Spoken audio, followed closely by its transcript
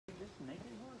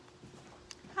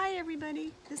Hi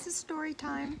everybody, this is story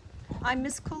time. I'm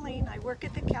Miss Colleen. I work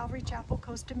at the Calvary Chapel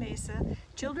Costa Mesa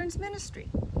Children's Ministry.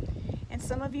 And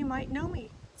some of you might know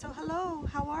me. So hello,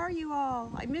 how are you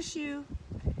all? I miss you.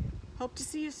 Hope to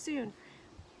see you soon.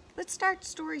 Let's start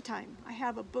story time. I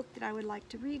have a book that I would like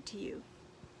to read to you.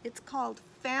 It's called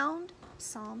Found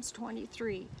Psalms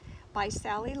 23 by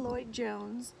Sally Lloyd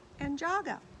Jones and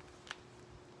Jaga.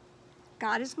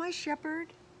 God is my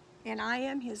shepherd and I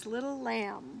am his little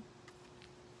lamb.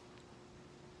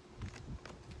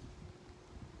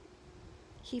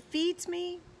 He feeds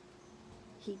me,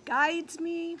 he guides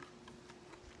me,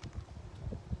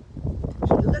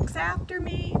 he looks after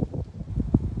me.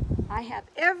 I have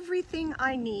everything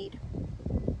I need.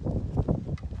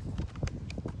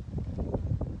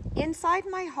 Inside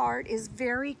my heart is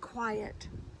very quiet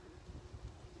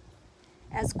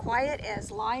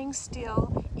as lying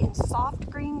still in soft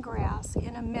green grass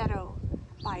in a meadow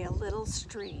by a little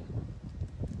stream.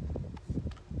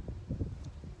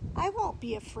 I won't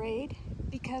be afraid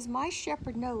because my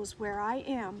shepherd knows where I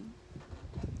am.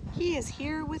 He is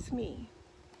here with me.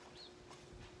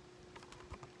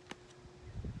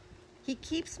 He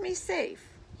keeps me safe.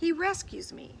 He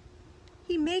rescues me.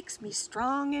 He makes me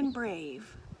strong and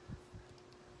brave.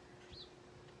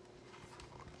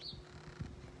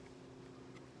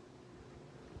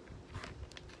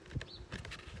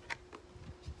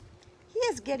 He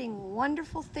is getting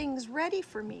wonderful things ready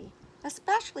for me,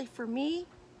 especially for me,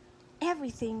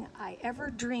 everything I ever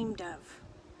dreamed of.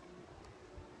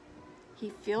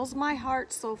 He fills my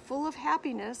heart so full of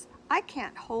happiness, I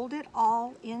can't hold it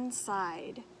all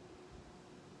inside.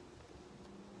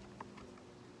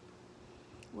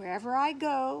 Wherever I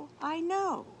go, I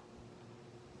know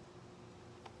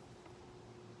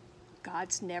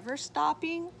God's never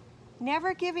stopping,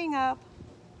 never giving up,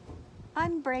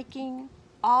 unbreaking,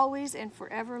 always and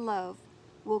forever love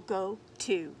will go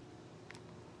too.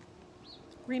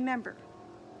 Remember,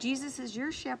 Jesus is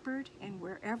your shepherd, and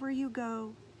wherever you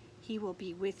go, he will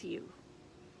be with you.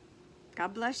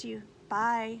 God bless you.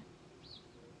 Bye.